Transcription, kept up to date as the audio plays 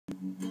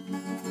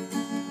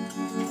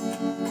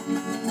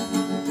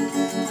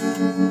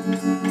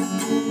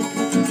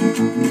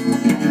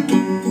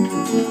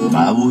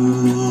My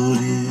world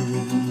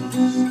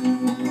is,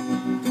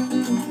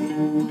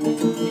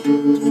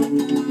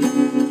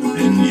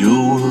 and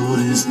your world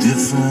is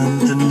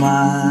different than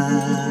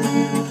mine.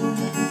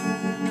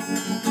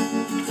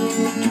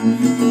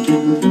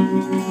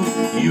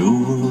 Your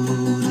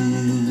world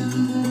is,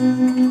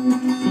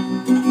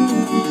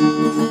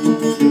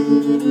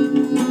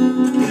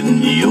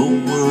 and your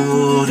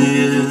world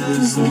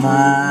is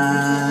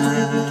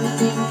mine.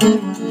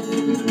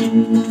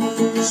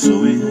 So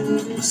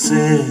it was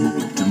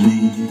said to me,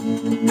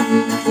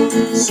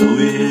 so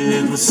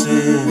it was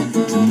said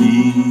to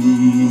me,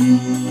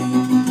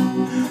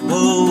 a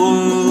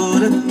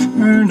word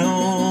eternal,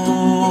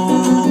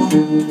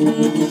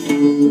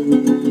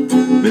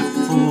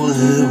 before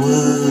there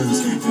was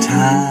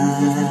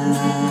time.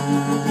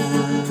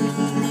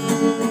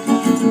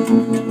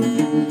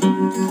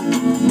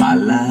 My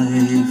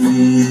life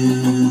is,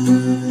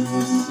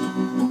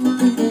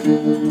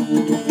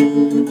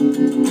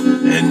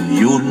 and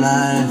your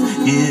life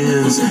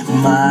is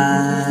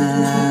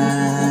mine.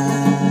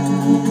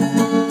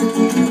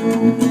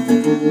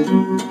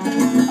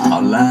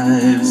 Our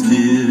lives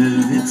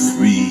live it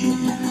free.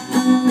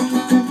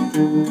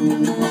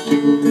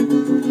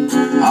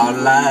 Our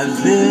lives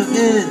live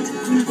it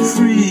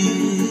free.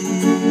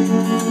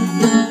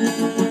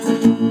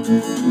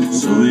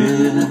 So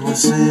it was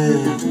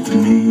said to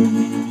me,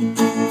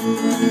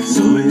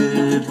 so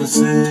it was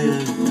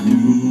said to me,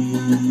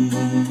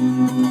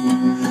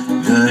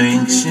 the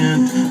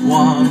ancient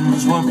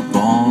ones were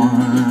born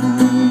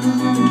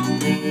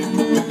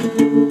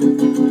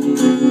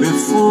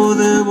before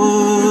there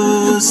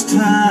was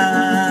time.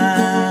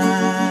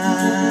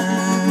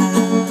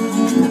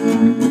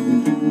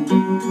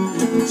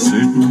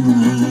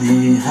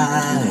 Certainly I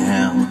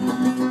am.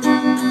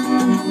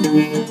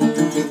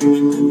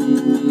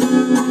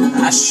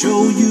 I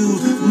show you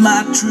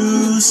my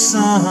true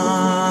son.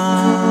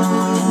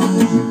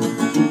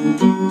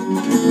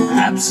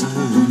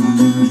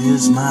 Absolute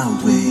is my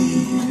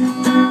way.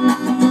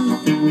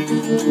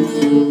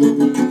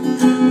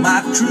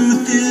 My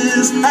truth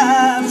is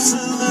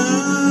absolute.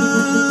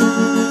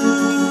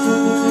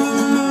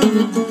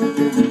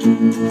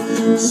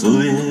 So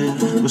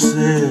it was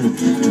said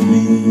to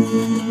me,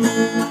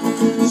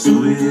 so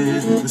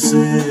it was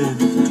said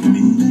to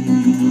me,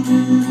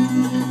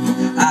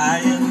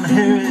 I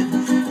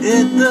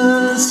inherited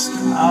the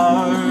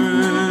stars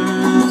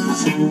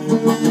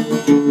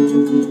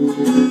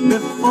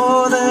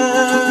before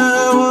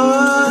there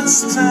was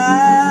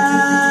time,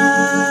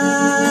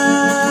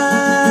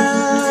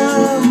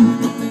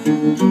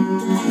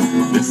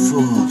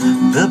 before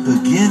the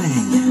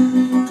beginning.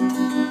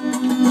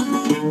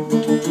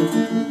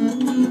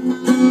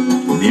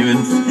 Near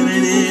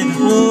infinity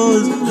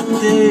was the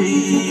day.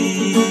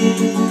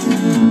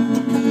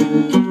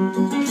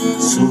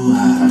 So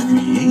I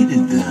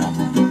created them.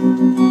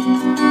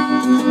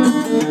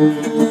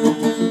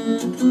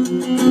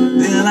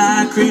 Then I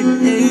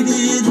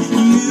created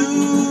you.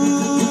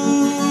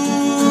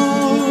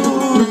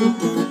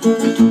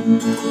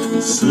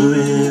 So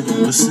it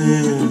was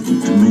said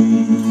to me,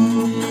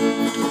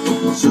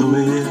 so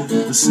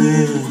it was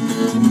said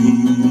to me,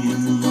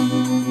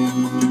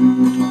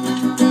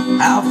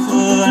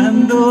 Alpha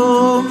and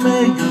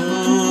Omega,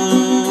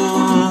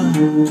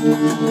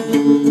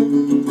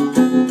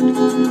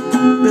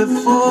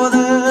 before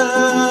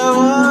there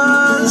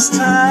was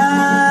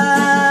time.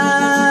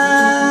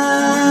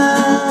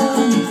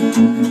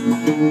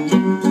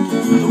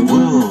 The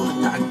world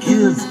I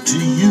give to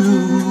you,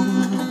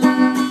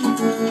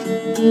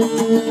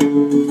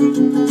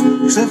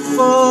 except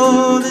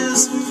for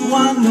this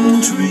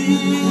one tree.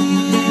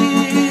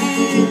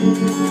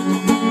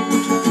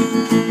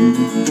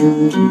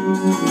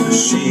 The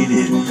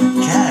shaded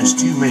cast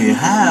you may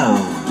have,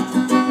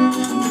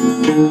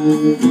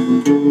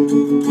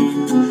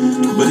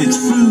 but its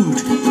fruit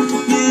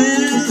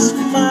is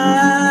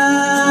mine.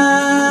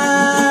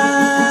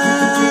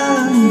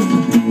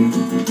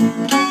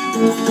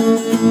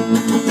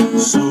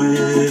 So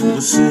it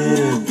was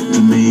said to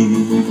me,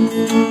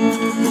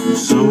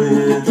 so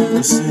it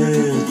was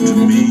said to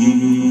me,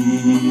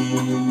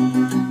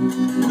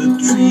 the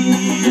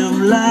tree of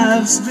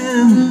life's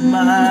been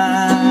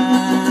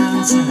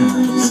mine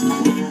since